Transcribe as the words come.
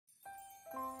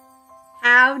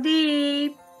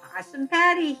Howdy, Possum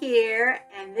Patty here,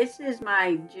 and this is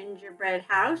my gingerbread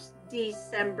house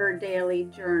December daily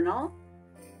journal.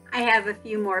 I have a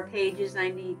few more pages I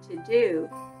need to do,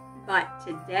 but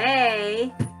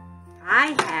today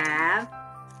I have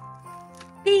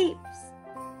Peeps.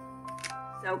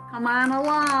 So come on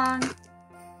along.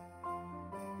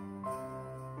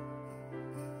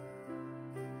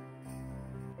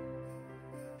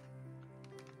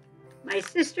 My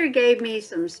sister gave me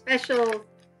some special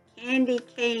candy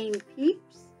cane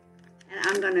Peeps, and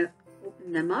I'm going to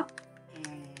open them up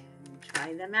and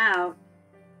try them out.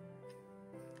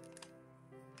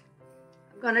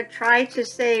 I'm going to try to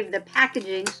save the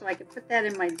packaging so I can put that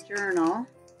in my journal.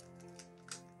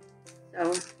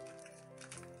 So,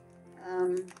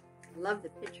 I love the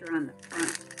picture on the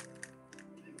front.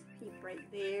 Peep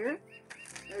right there.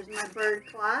 There's my bird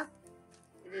clock.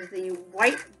 It is the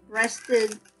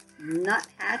white-breasted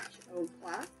nuthatch old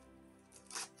clock.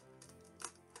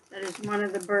 That is one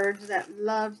of the birds that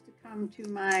loves to come to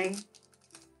my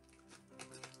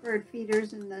bird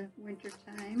feeders in the winter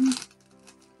time.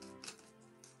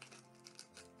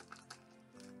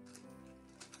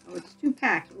 Oh, it's 2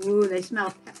 packs. Ooh, they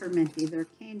smell pepperminty. They're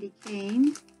candy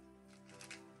cane.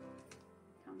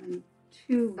 Come in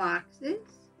 2 boxes.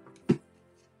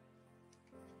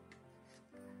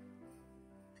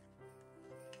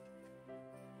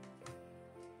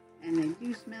 And they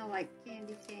do smell like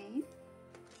candy cane.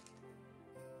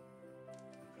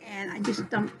 And I just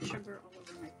dumped sugar all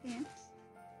over my pants.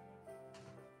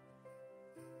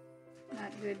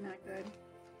 Not good, not good.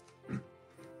 This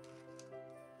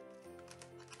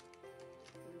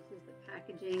is the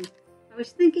packaging. I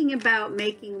was thinking about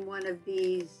making one of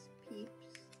these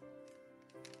Peeps.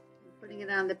 Putting it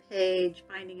on the page,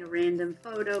 finding a random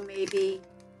photo maybe.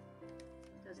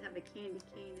 It does have a candy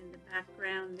cane in the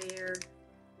background there.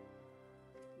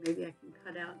 Maybe I can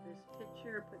cut out this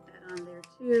picture, put that on there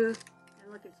too.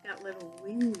 And look, it's got little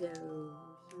windows.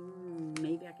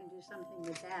 Maybe I can do something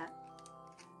with that.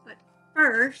 But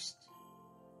first,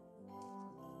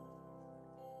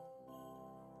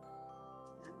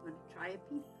 I'm going to try a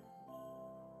Peep.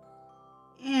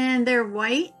 And they're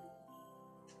white.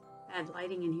 Bad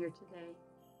lighting in here today.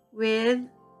 With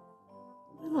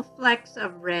little flecks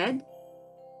of red.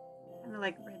 Kind of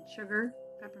like red sugar,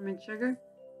 peppermint sugar.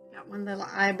 Got one little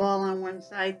eyeball on one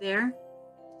side there.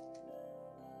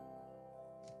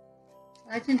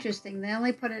 That's interesting. They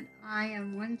only put an eye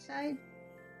on one side.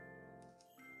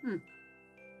 Okay,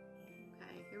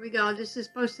 here we go. This is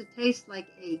supposed to taste like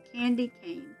a candy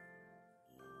cane.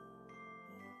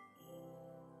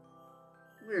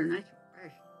 Weird, nice and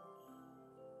fresh.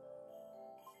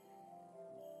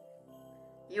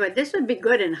 You know what? This would be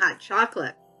good in hot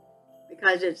chocolate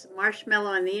because it's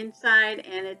marshmallow on the inside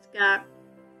and it's got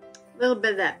a little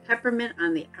bit of that peppermint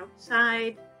on the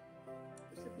outside.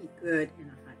 This would be good in a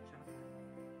hot chocolate.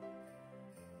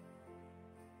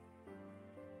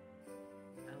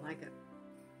 I like it.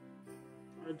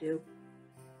 I'll do.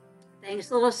 Thanks,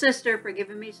 little sister, for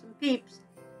giving me some Peeps.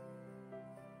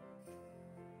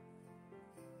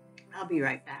 I'll be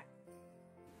right back.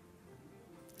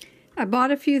 I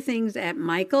bought a few things at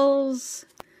Michael's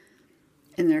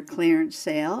in their clearance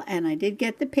sale, and I did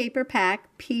get the paper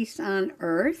pack Peace on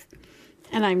Earth.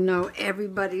 And I know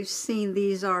everybody's seen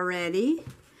these already,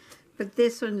 but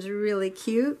this one's really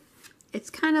cute. It's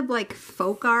kind of like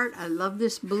folk art. I love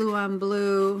this blue on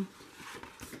blue.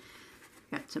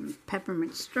 Got some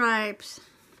peppermint stripes.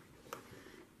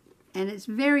 And it's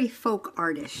very folk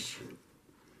artish.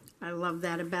 I love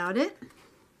that about it.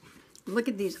 Look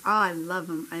at these. Oh, I love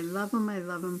them. I love them. I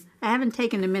love them. I haven't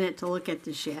taken a minute to look at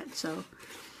this yet, so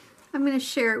I'm going to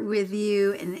share it with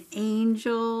you. And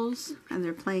angels, and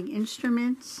they're playing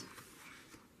instruments.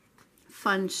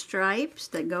 Fun stripes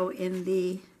that go in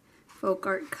the folk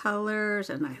art colors,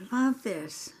 and I love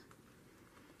this.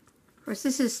 Of course,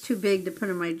 this is too big to put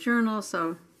in my journal,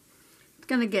 so it's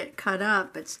going to get cut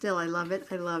up, but still, I love it.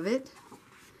 I love it.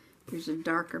 Here's a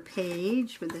darker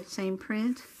page with the same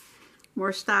print.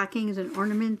 More stockings and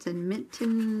ornaments and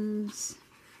mittens,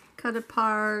 cut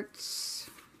aparts.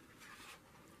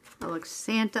 Oh, look,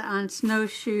 Santa on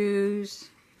snowshoes.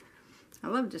 I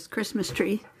love this Christmas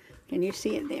tree. Can you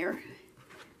see it there?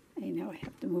 I know I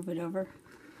have to move it over.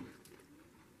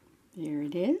 There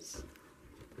it is.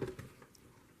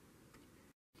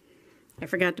 I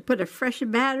forgot to put a fresh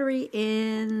battery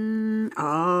in.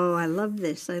 Oh, I love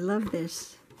this. I love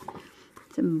this.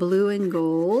 It's in blue and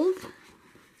gold.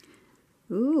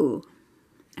 Ooh,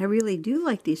 I really do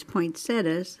like these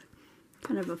poinsettias.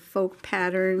 Kind of a folk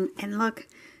pattern. And look,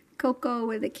 Coco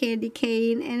with a candy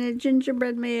cane and a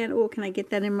gingerbread man. Oh, can I get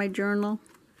that in my journal?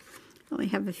 Only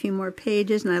have a few more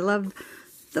pages, and I love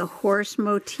the horse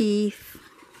motif.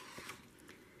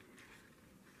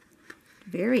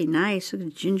 Very nice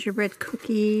with gingerbread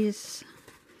cookies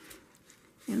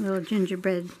and little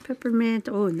gingerbread peppermint.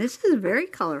 Oh, and this is very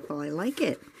colorful. I like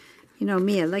it. You know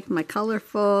me, I like my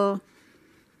colorful.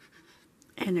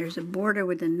 And there's a border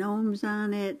with the gnomes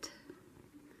on it,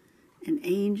 and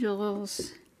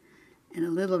angels, and a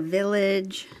little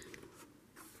village.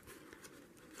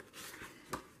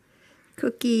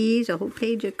 Cookies, a whole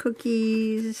page of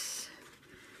cookies,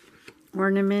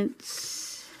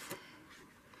 ornaments,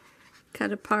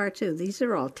 cut apart too. These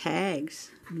are all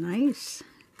tags. Nice.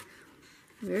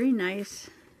 Very nice.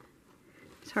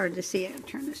 It's hard to see. I'll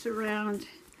turn this around.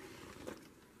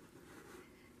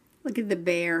 Look at the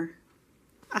bear.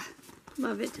 Ah,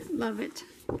 love it, love it.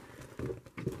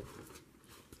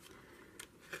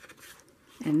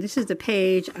 And this is the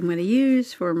page I'm going to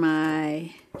use for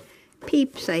my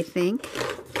Peeps, I think.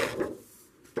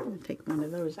 I'll take one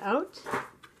of those out.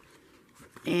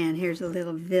 And here's a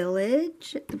little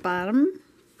village at the bottom.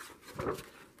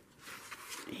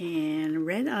 And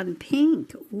red on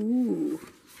pink. Ooh,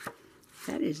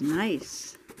 that is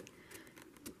nice.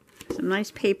 Some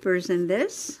nice papers in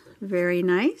this. Very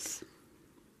nice.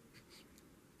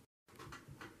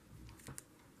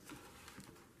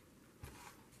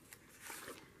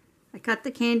 I cut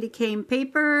the candy cane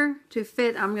paper to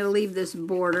fit. I'm going to leave this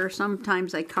border.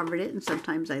 Sometimes I covered it and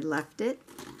sometimes I left it.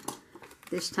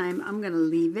 This time I'm going to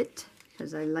leave it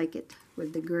because I like it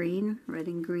with the green, red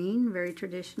and green, very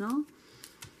traditional.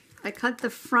 I cut the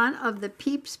front of the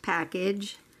Peeps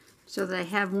package so that I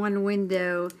have one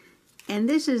window, and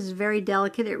this is very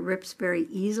delicate. It rips very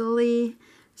easily,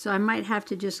 so I might have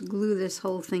to just glue this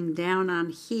whole thing down on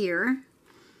here.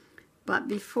 But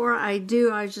before I do,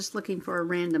 I was just looking for a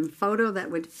random photo that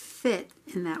would fit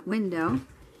in that window.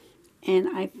 And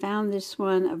I found this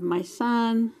one of my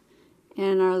son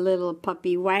and our little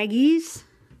puppy Waggies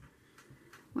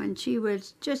when she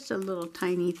was just a little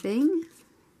tiny thing.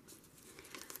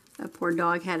 That poor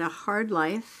dog had a hard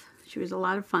life. She was a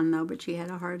lot of fun though, but she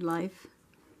had a hard life.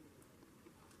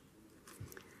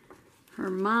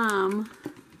 Her mom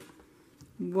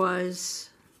was...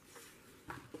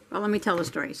 Well, let me tell the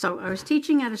story. So I was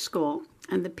teaching at a school,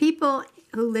 and the people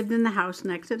who lived in the house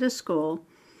next to the school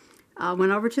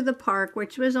went over to the park,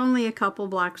 which was only a couple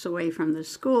blocks away from the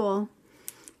school,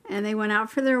 and they went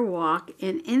out for their walk,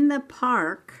 and in the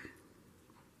park,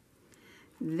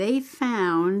 they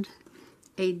found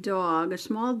a dog, a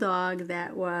small dog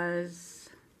that was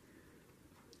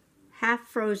half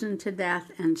frozen to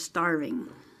death and starving.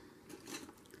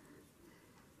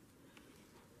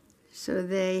 So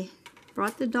they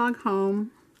brought the dog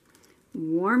home,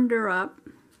 warmed her up.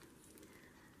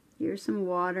 Here's some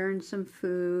water and some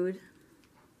food.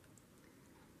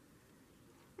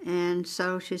 And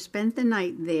so she spent the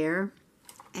night there.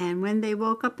 And when they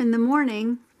woke up in the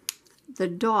morning, the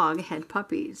dog had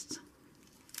puppies.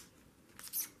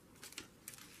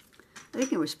 I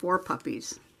think it was 4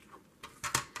 puppies.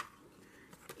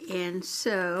 And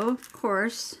so, of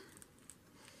course,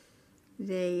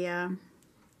 they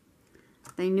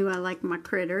knew I liked my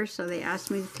critters, so they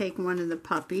asked me to take one of the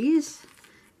puppies,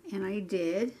 and I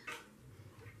did.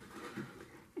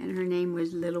 And her name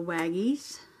was Little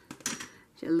Waggies.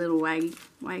 She had a little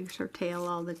wags her tail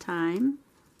all the time.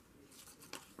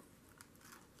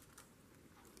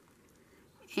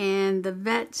 And the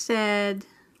vet said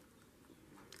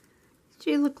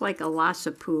she looked like a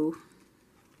Lassapoo.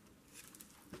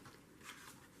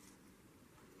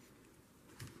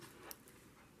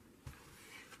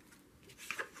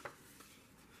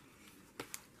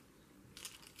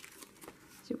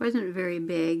 It wasn't very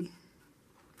big.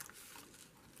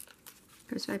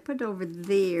 So I put over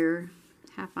there,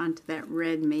 half onto that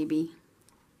red maybe.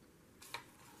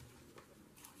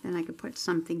 Then I could put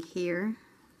something here.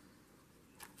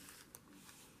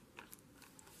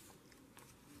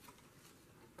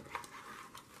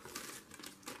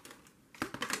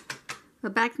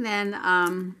 But back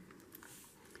then,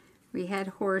 we had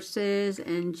horses,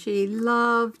 and she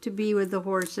loved to be with the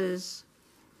horses.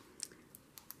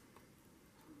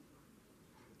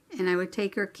 And I would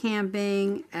take her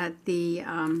camping at the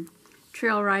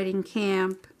trail riding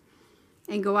camp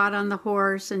and go out on the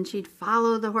horse, and she'd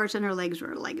follow the horse, and her legs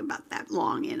were like about that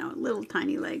long, you know, little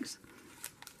tiny legs.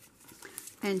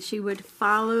 And she would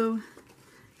follow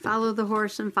the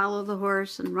horse and follow the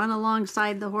horse and run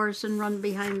alongside the horse and run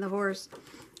behind the horse.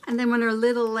 And then when her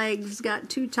little legs got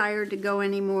too tired to go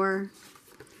anymore,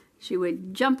 she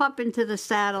would jump up into the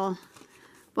saddle.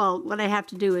 Well, what I have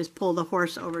to do is pull the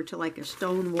horse over to like a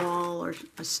stone wall or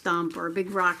a stump or a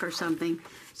big rock or something.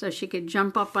 so she could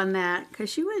jump up on that because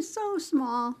she was so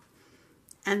small,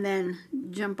 and then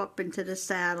jump up into the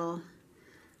saddle.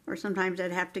 Or sometimes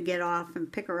I'd have to get off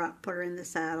and pick her up, put her in the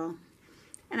saddle.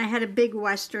 And I had a big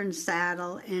Western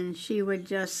saddle, and she would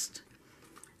just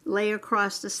lay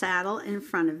across the saddle in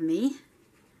front of me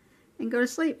and go to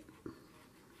sleep.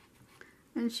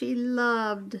 And she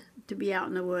loved to be out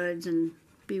in the woods and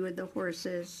be with the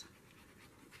horses.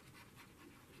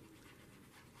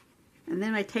 And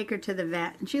then I'd take her to the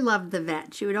vet, and she loved the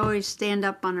vet. She would always stand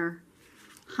up on her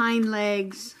hind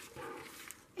legs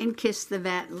and kiss the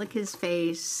vet, lick his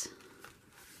face.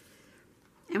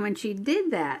 And when she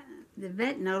did that, the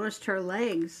vet noticed her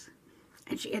legs,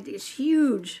 and she had these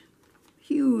huge,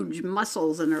 huge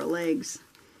muscles in her legs.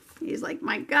 He's like,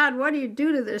 "My God, what do you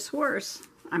do to this horse?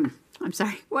 I'm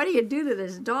sorry, what do you do to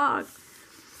this dog?"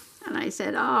 And I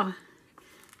said, "Oh,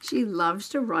 she loves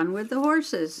to run with the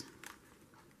horses."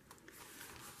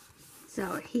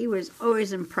 So he was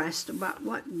always impressed about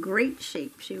what great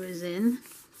shape she was in.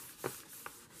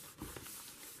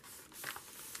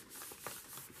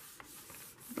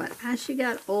 But as she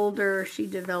got older, she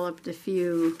developed a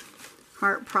few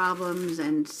heart problems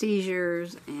and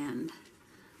seizures, and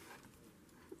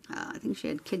I think she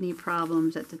had kidney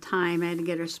problems at the time. I had to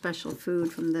get her special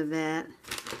food from the vet.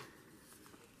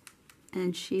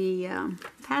 And she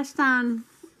passed on.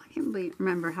 I can't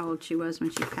remember how old she was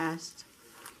when she passed.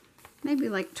 Maybe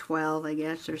like 12, I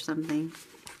guess, or something.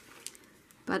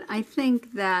 But I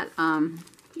think that,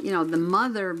 you know, the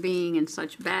mother being in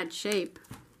such bad shape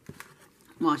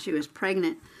while she was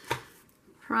pregnant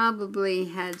probably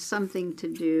had something to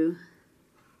do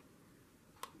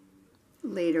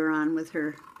later on with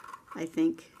her, I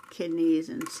think, kidneys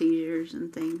and seizures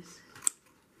and things.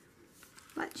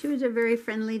 But she was a very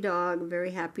friendly dog, a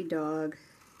very happy dog.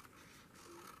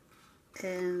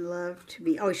 And loved to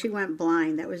be, oh, she went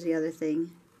blind, that was the other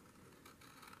thing.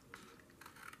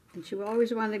 And she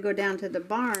always wanted to go down to the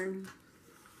barn,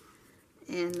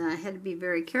 and had to be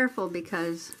very careful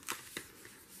because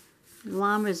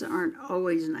llamas aren't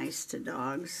always nice to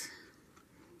dogs,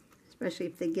 especially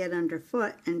if they get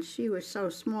underfoot, and she was so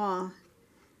small,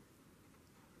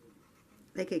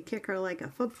 they could kick her like a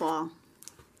football.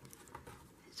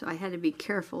 So I had to be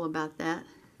careful about that.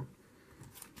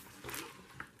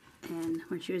 And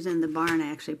when she was in the barn,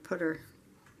 I actually put her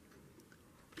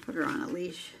on a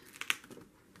leash,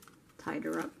 tied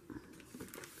her up,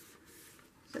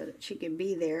 so that she could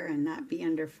be there and not be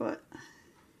underfoot.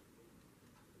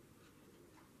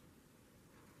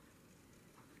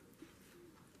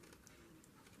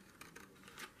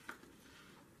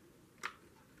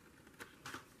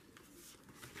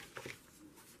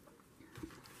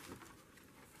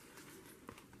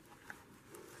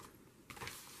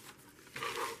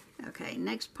 Okay,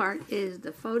 next part is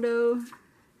the photo,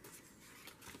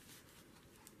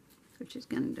 which is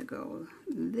going to go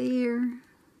there.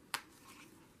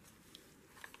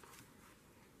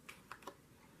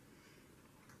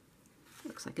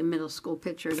 Looks like a middle school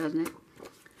picture, doesn't it?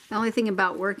 The only thing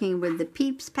about working with the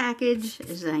Peeps package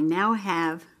is that I now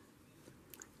have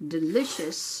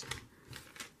delicious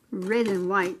red and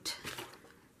white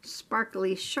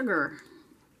sparkly sugar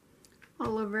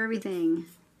all over everything.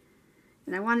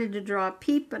 And I wanted to draw a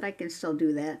peep, but I can still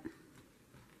do that.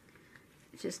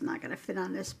 It's just not going to fit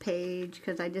on this page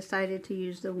because I decided to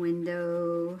use the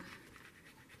window.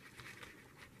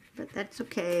 But that's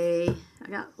okay. I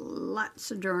got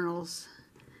lots of journals,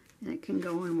 and it can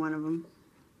go in one of them.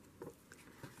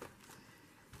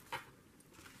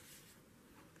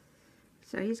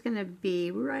 So he's going to be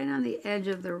right on the edge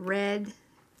of the red,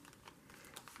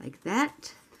 like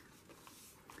that.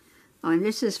 Oh, and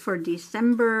this is for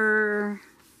December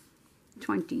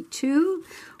 22,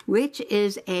 which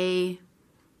is a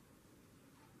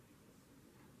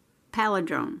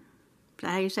palindrome. Is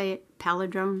that how you say it?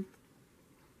 Palindrome?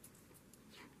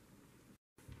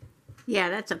 Yeah,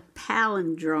 that's a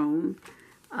palindrome,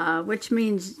 which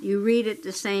means you read it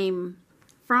the same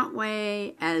front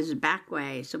way as back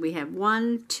way. So we have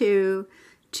 1, 2,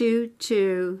 2,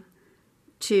 2,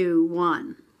 2,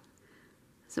 1.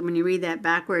 So when you read that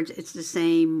backwards, it's the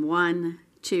same 1,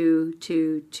 2,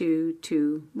 2, 2,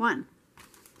 2, 1.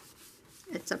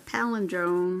 It's a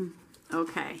palindrome.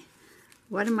 Okay,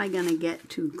 what am I going to get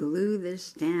to glue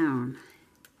this down?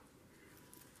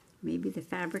 Maybe the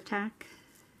Fabri-Tac,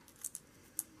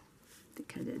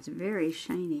 because it's very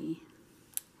shiny.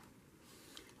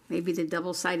 Maybe the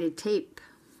double-sided tape.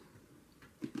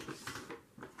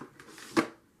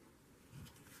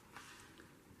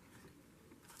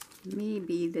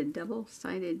 Maybe the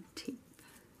double-sided tape.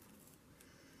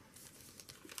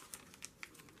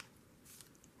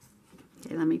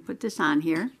 Okay, let me put this on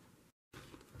here.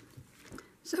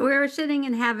 So we were sitting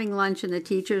and having lunch in the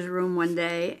teacher's room one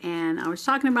day, and I was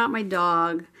talking about my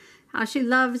dog, how she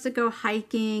loves to go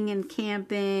hiking and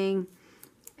camping,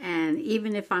 and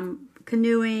even if I'm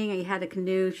canoeing, I had a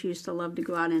canoe, she used to love to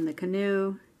go out in the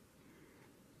canoe,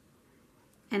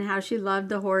 and how she loved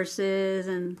the horses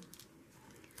and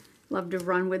loved to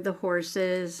run with the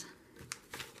horses.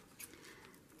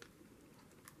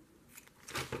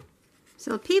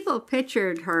 So people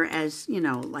pictured her as, you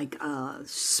know, like a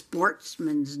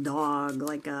sportsman's dog,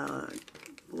 like a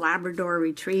Labrador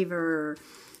Retriever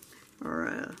or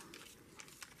a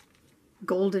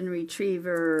Golden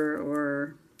Retriever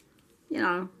or, you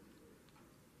know,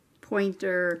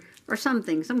 Pointer or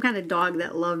something. Some kind of dog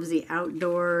that loves the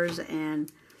outdoors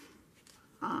and,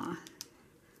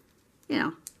 you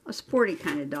know, a sporty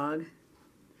kind of dog.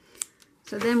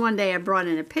 So then one day I brought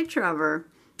in a picture of her,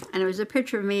 and it was a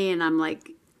picture of me, and I'm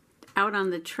like out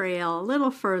on the trail a little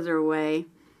further away.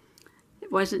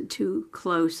 It wasn't too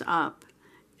close up.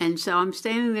 And so I'm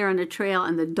standing there on the trail,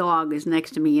 and the dog is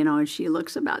next to me, you know, and she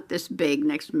looks about this big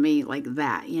next to me like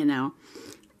that, you know.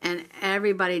 And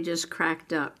everybody just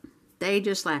cracked up. They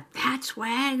just laughed, "That's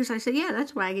Wags." I said, "Yeah,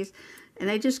 that's Waggies." And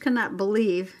they just could not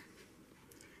believe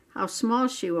how small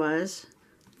she was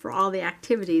for all the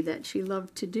activity that she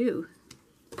loved to do.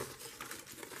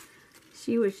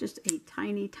 She was just a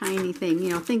tiny, tiny thing. You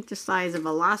know, think the size of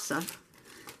a Lhasa.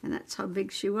 And that's how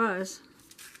big she was.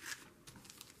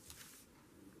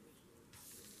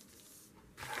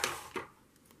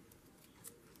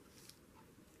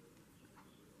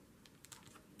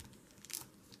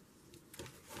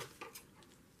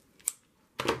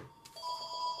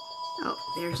 Oh,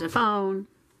 there's the phone.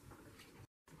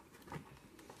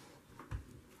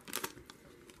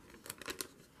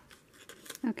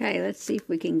 Okay, let's see if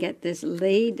we can get this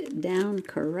laid down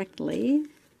correctly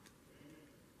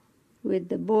with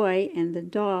the boy and the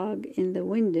dog in the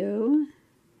window,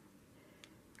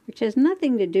 which has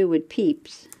nothing to do with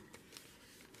Peeps,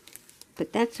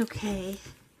 but that's okay.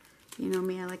 You know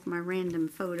me, I like my random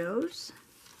photos.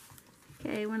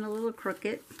 Okay, went a little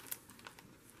crooked,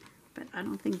 but I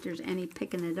don't think there's any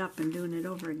picking it up and doing it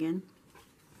over again.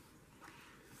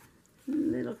 A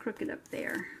little crooked up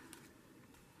there,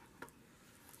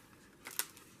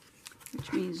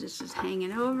 which means this is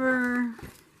hanging over.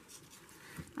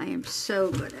 I am so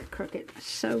good at crooked,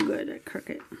 so good at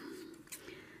crooked.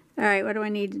 All right, what do I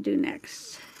need to do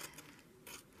next?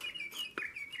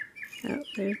 Oh,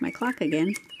 there's my clock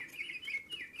again.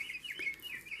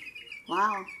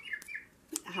 Wow.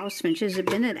 House finch, has it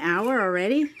been an hour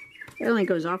already? It only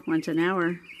goes off once an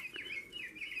hour.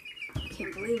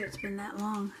 Can't believe it's been that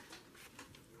long.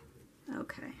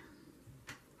 Okay.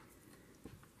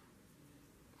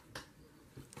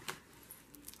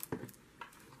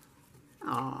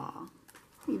 Aw,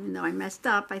 even though I messed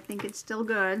up, I think it's still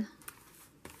good.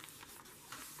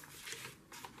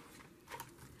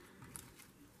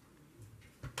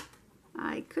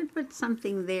 I could put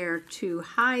something there to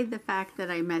hide the fact that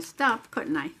I messed up,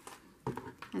 couldn't I?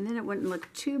 And then it wouldn't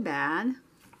look too bad.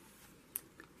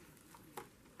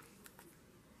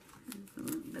 There's a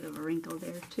little bit of a wrinkle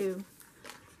there too.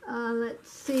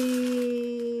 Let's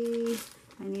see,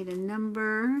 I need a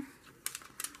number.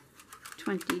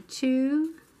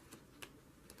 22,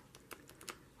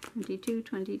 22,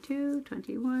 22,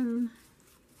 21,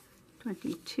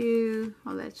 22.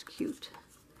 Oh, that's cute.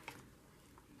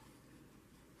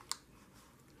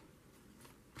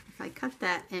 If I cut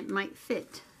that, it might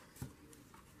fit.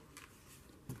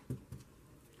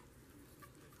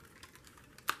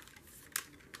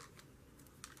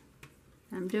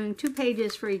 I'm doing 2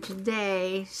 pages for each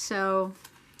day, so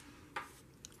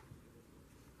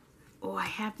oh, I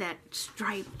have that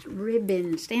striped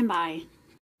ribbon. Stand by.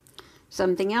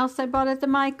 Something else I bought at the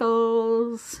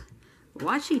Michaels.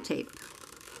 Washi tape.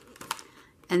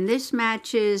 And this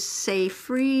matches Say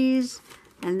Freeze.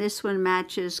 And this one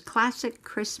matches Classic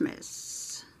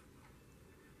Christmas.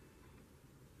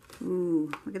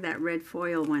 Ooh, look at that red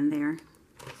foil one there.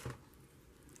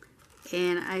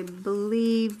 And I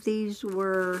believe these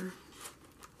were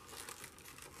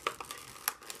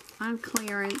on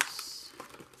clearance.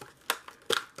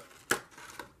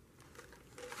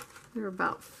 They're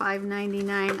about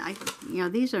 $5.99. You know,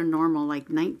 these are normal, like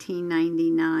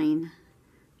 $19.99.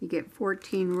 You get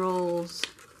 14 rolls.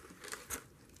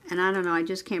 And I don't know, I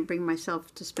just can't bring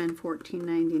myself to spend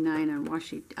 $14.99 on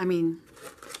washi. I mean,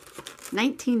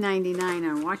 $19.99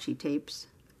 on washi tapes.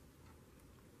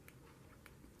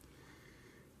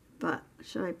 But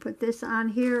should I put this on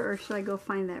here or should I go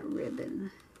find that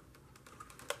ribbon?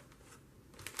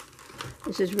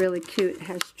 This is really cute. It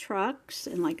has trucks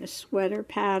and like a sweater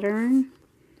pattern.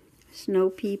 Snow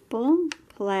people,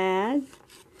 plaid,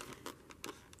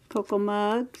 cocoa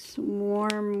mugs,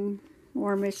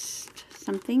 warmest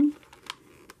something,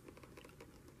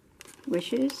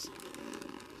 wishes,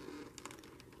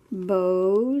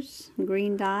 bows,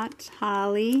 green dots,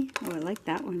 holly. Oh, I like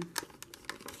that one.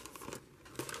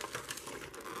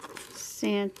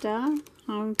 Santa,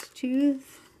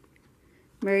 houndstooth,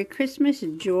 Merry Christmas,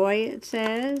 joy it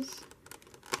says,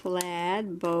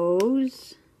 plaid,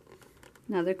 bows,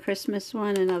 another Christmas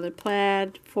one, another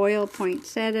plaid, foil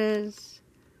poinsettias,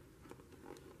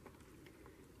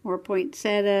 more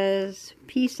poinsettias,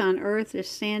 peace on earth, there's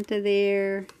Santa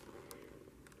there,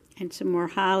 and some more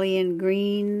holly and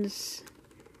greens,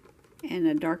 and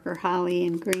a darker holly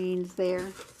and greens there.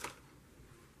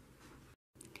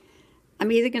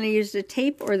 I'm either going to use the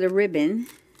tape or the ribbon,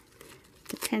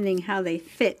 depending how they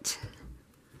fit.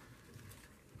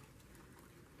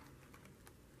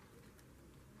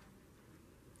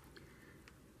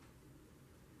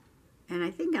 And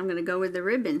I think I'm going to go with the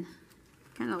ribbon.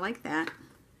 Kind of like that.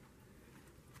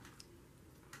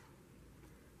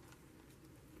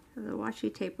 The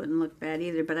washi tape wouldn't look bad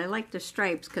either, but I like the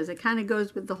stripes because it kind of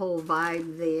goes with the whole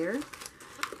vibe there.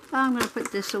 So I'm going to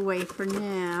put this away for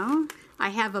now. I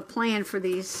have a plan for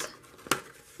these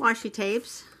washi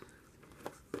tapes.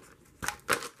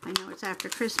 I know it's after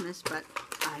Christmas, but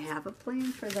I have a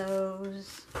plan for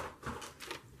those.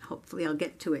 Hopefully I'll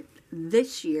get to it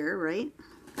this year, right?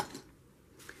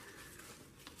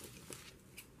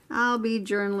 I'll be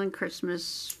journaling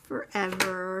Christmas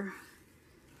forever.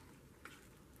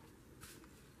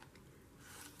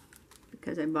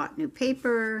 Because I bought new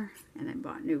paper, and I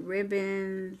bought new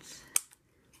ribbons,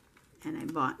 and I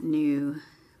bought new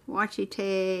washi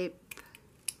tape.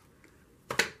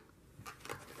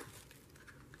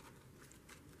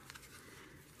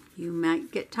 You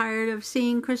might get tired of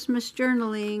seeing Christmas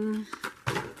journaling.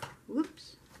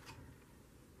 Whoops.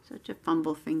 Such a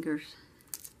fumble fingers.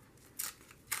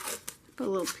 Put a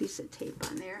little piece of tape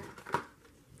on there.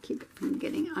 Keep it from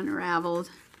getting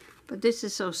unraveled. But this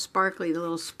is so sparkly, the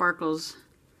little sparkles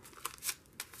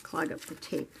clog up the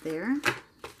tape there.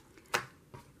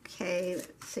 Okay,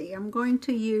 let's see. I'm going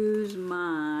to use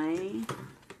my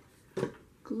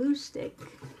glue stick,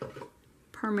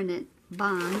 permanent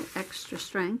bond, extra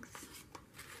strength.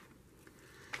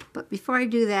 But before I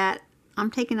do that,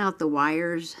 I'm taking out the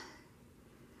wires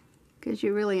because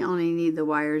you really only need the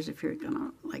wires if you're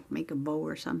gonna like make a bow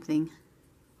or something.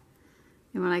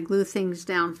 And when I glue things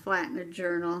down flat in a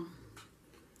journal,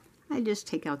 I just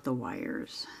take out the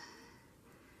wires.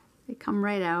 They come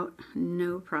right out,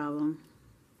 no problem.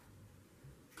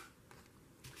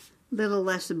 Little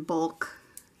less bulk,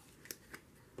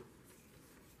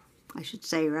 I should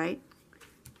say, right?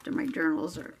 After my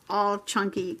journals are all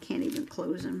chunky, you can't even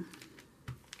close them.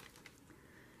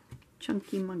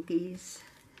 Chunky monkeys.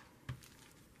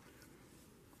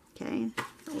 Okay,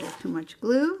 a little too much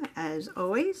glue, as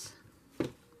always.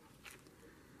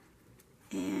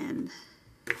 And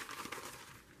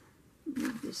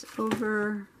move this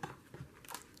over.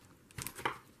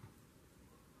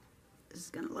 This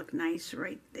is going to look nice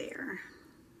right there.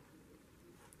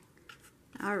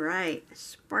 All right,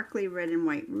 sparkly red and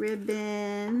white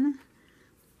ribbon.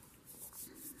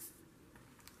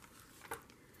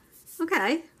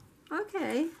 Okay,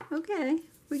 okay, okay.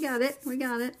 We got it, we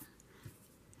got it.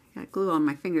 I got glue on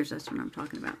my fingers, that's what I'm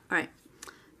talking about. All right,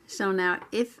 so now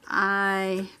if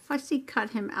I fussy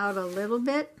cut him out a little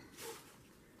bit,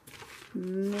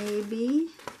 maybe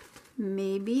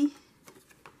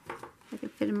I can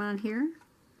fit him on here.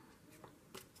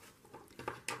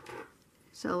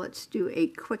 So let's do a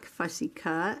quick fussy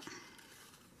cut.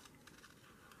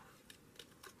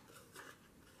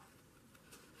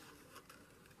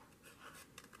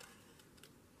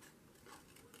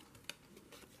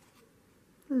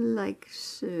 Like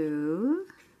so.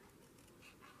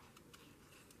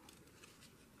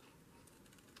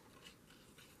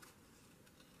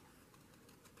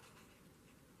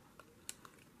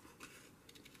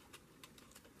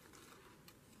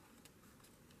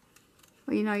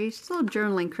 Well, you know, you're still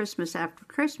journaling Christmas after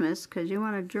Christmas because you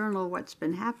want to journal what's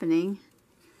been happening.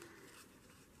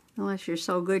 Unless you're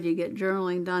so good you get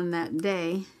journaling done that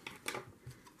day,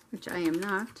 which I am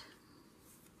not.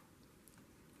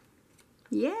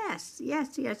 Yes,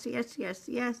 yes, yes, yes, yes,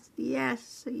 yes,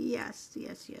 yes, yes,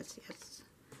 yes, yes, yes.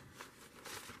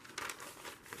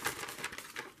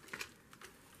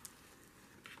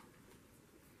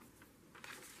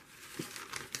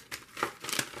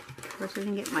 Of course, I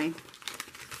didn't get my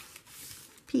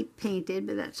peep painted,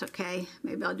 but that's okay.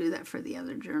 Maybe I'll do that for the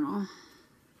other journal.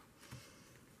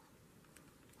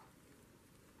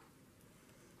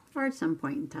 car at some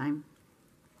point in time.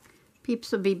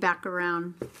 Peeps will be back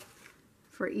around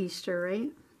for Easter,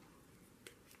 right?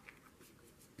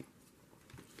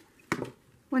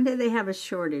 When did they have a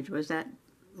shortage? Was that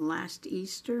last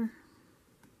Easter?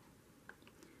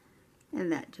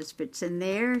 And that just fits in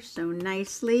there so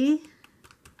nicely.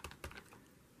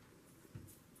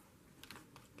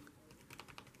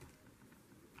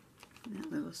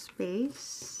 That little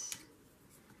space.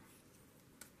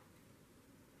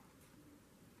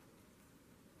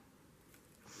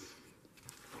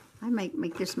 I might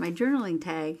make this my journaling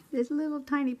tag. There's a little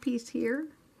tiny piece here.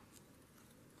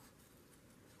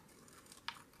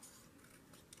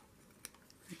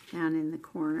 Down in the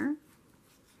corner.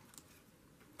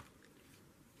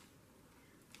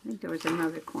 I think there was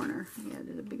another corner. Yeah,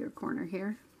 there's a bigger corner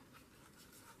here.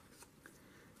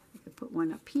 I could put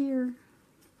one up here.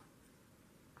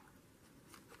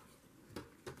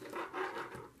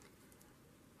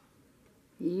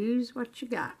 Use what you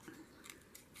got.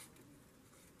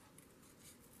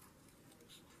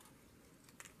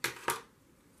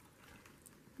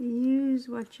 Use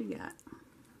what you got.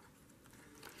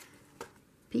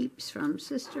 Peeps from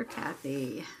Sister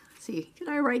Kathy. Let's see, could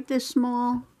I write this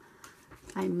small?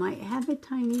 I might have a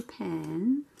tiny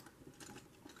pen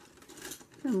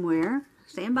somewhere.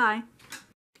 Stand by.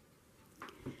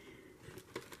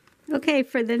 Okay,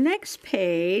 for the next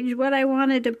page, what I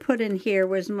wanted to put in here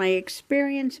was my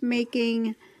experience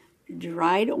making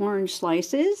dried orange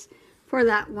slices for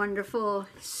that wonderful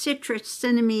citrus,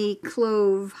 cinnamon,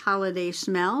 clove holiday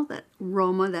smell, that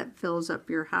aroma that fills up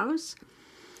your house.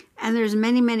 And there's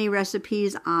many, many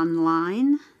recipes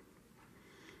online.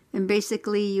 And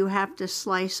basically you have to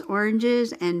slice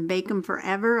oranges and bake them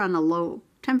forever on a low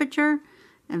temperature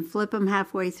and flip them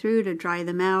halfway through to dry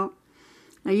them out.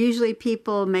 Now usually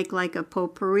people make like a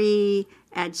potpourri,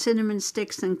 add cinnamon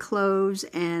sticks and cloves,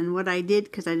 and what I did,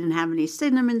 because I didn't have any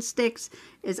cinnamon sticks,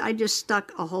 is I just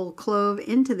stuck a whole clove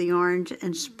into the orange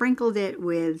and sprinkled it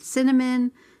with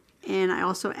cinnamon, and I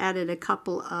also added a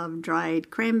couple of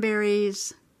dried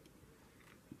cranberries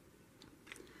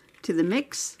to the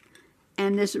mix,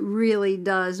 and this really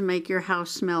does make your house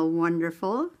smell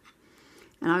wonderful.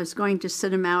 And I was going to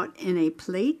set them out in a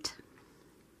plate,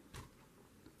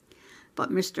 but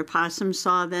Mr. Possum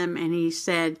saw them and he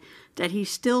said that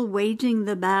he's still waging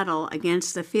the battle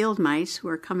against the field mice who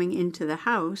are coming into the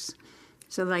house,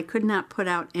 so that I could not put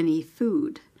out any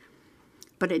food.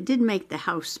 But it did make the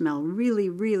house smell really,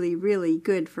 really, really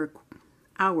good for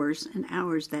hours and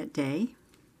hours that day.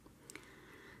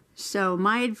 So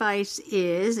my advice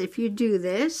is, if you do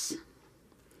this,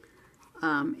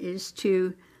 is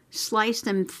to slice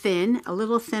them thin, a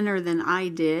little thinner than I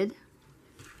did,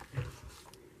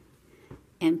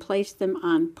 and place them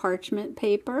on parchment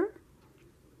paper.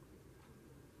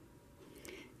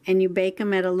 And you bake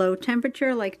them at a low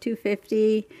temperature, like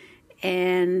 250,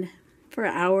 and for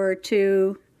an hour or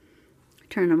two,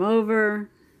 turn them over.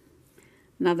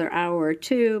 Another hour or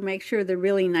two, make sure they're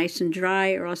really nice and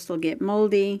dry or else they'll get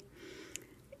moldy.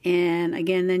 And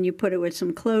again, then you put it with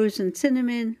some cloves and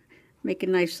cinnamon, make a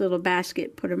nice little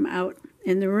basket, put them out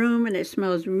in the room, and it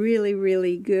smells really,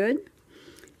 really good.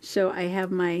 So I have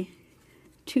my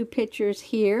two pictures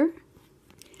here.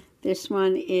 This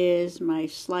one is my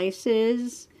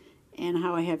slices and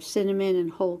how I have cinnamon and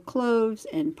whole cloves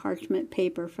and parchment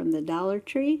paper from the Dollar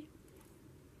Tree.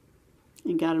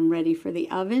 And got them ready for the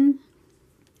oven.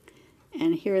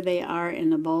 And here they are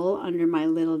in a bowl under my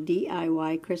little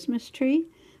DIY Christmas tree,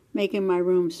 making my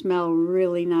room smell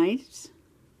really nice.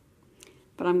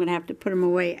 But I'm going to have to put them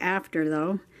away after,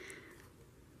 though,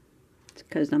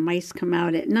 because the mice come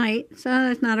out at night, so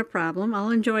that's not a problem.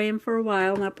 I'll enjoy them for a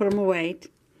while and I'll put them away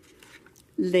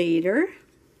later.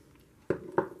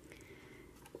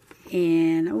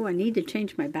 And, oh, I need to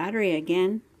change my battery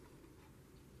again.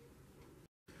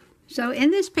 So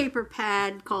in this paper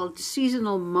pad called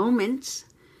Seasonal Moments,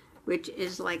 which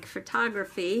is like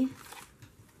photography,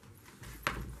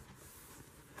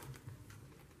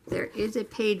 there is a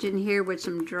page in here with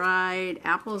some dried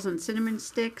apples and cinnamon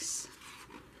sticks.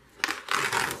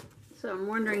 So I'm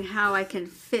wondering how I can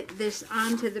fit this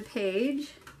onto the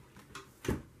page,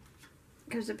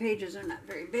 because the pages are not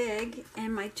very big,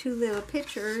 and my two little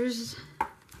pictures,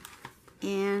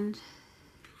 and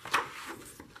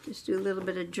just do a little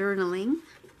bit of journaling.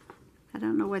 I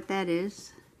don't know what that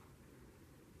is.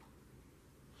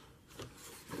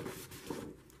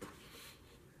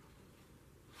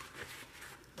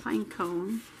 Pine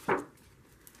cone.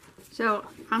 So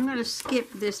I'm going to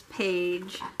skip this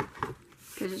page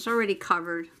because it's already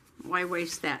covered. Why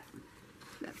waste that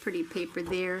pretty paper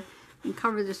there? And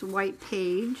cover this white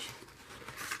page.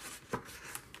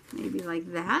 maybe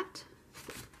like that.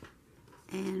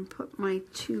 And put my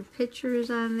 2 pictures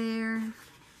on there.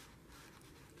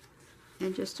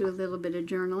 And just do a little bit of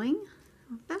journaling.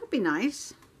 That'll be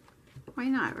nice. Why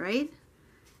not, right?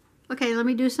 Okay, let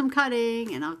me do some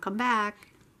cutting and I'll come back.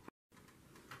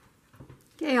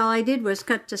 Okay, all I did was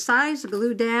cut to size,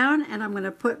 glue down, and I'm going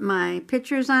to put my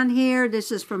pictures on here.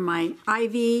 This is from my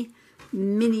Ivy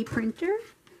mini printer.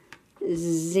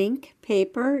 Zinc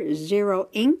paper, 0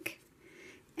 ink.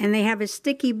 And they have a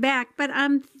sticky back, but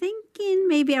I'm thinking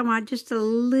maybe I want just a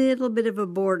little bit of a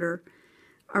border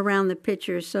around the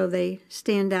pictures so they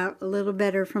stand out a little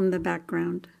better from the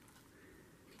background.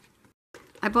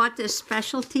 I bought this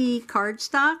specialty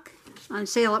cardstock on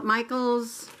sale at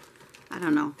Michael's. I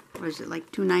don't know, was it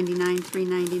like $2.99,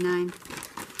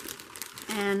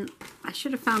 $3.99? And I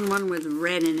should have found one with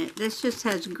red in it. This just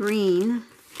has green.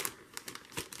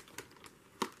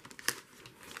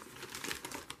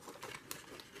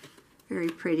 Very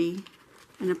pretty.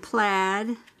 And a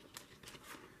plaid.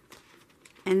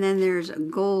 And then there's a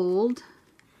gold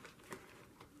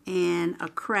and a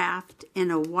craft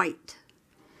and a white.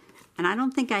 And I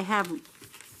don't think I have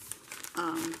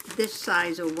this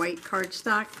size of white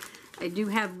cardstock. I do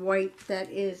have white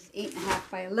that is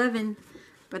 8.5 by 11,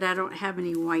 but I don't have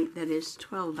any white that is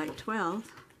 12 by 12.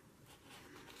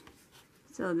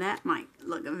 So that might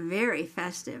look very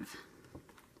festive.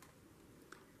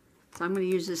 So I'm going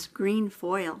to use this green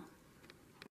foil.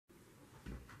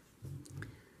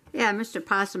 Yeah, Mr.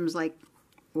 Possum's like,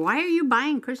 why are you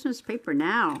buying Christmas paper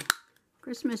now?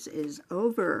 Christmas is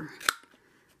over.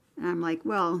 And I'm like,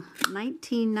 well,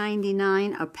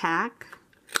 $19.99 a pack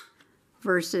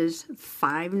versus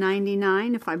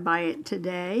 $5.99 if I buy it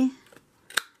today.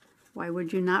 Why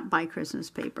would you not buy Christmas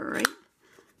paper, right?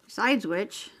 Besides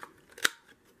which,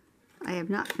 I have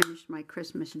not finished my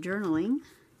Christmas journaling.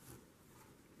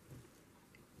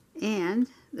 And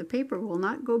the paper will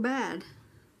not go bad.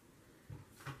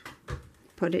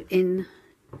 Put it in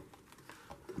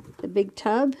the big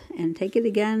tub and take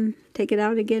it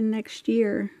out again next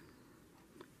year.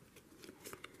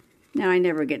 Now I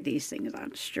never get these things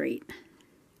on straight.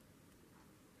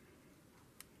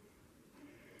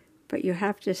 But you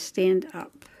have to stand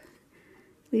up.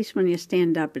 At least when you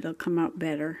stand up, it'll come out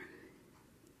better.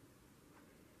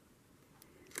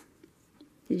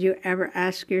 Did you ever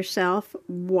ask yourself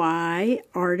why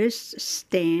artists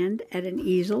stand at an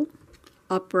easel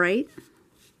upright?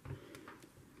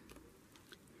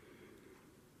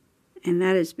 And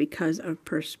that is because of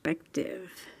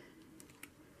perspective.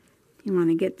 You want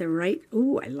to get the right,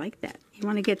 ooh, I like that. You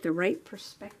want to get the right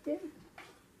perspective.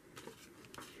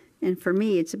 And for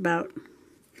me, it's about,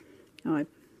 oh,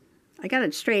 I got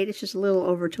it straight. It's just a little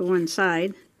over to one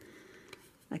side.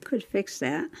 I could fix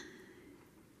that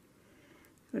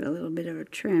with a little bit of a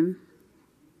trim.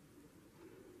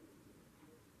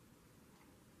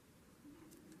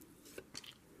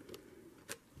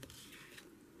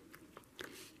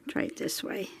 Try it this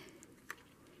way.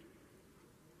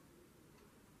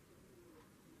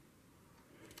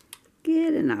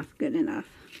 Good enough, good enough.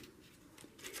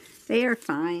 They are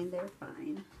fine, they're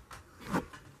fine.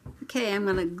 Okay, I'm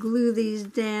going to glue these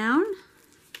down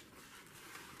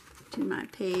to my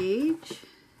page.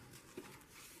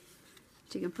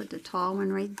 So you can put the tall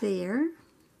one right there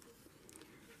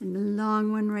and the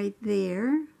long one right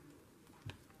there.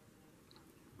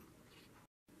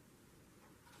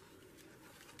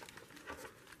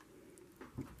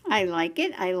 I like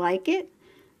it, I like it.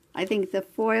 I think the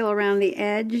foil around the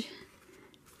edge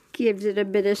gives it a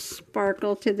bit of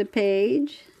sparkle to the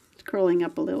page. It's curling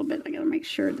up a little bit. I gotta make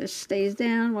sure this stays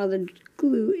down while the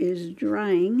glue is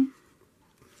drying.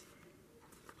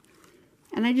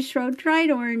 And I just wrote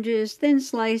dried oranges, thin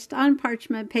sliced on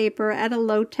parchment paper at a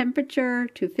low temperature,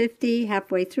 250.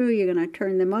 Halfway through, you're gonna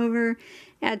turn them over,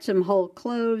 add some whole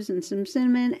cloves and some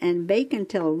cinnamon, and bake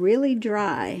until really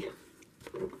dry.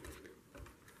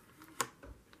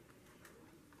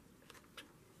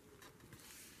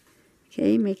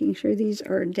 Okay, making sure these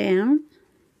are down.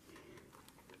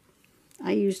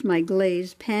 I used my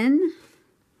glazed pen.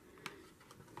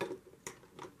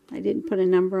 I didn't put a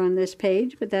number on this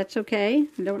page, but that's okay.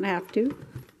 I don't have to.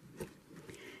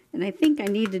 And I think I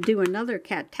need to do another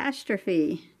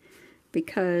catastrophe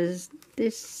because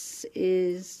this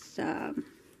is,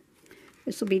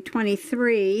 this will be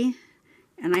 23,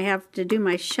 and I have to do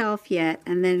my shelf yet,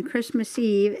 and then Christmas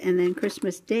Eve, and then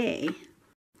Christmas Day.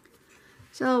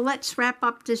 So let's wrap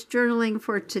up this journaling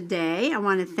for today. I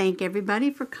want to thank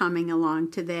everybody for coming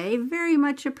along today. Very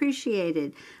much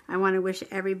appreciated. I want to wish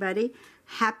everybody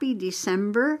happy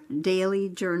December daily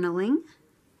journaling.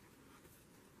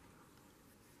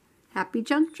 Happy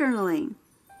junk journaling.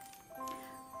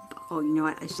 Oh, you know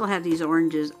what? I still have these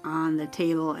oranges on the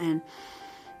table, and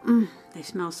they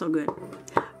smell so good.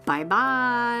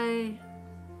 Bye-bye.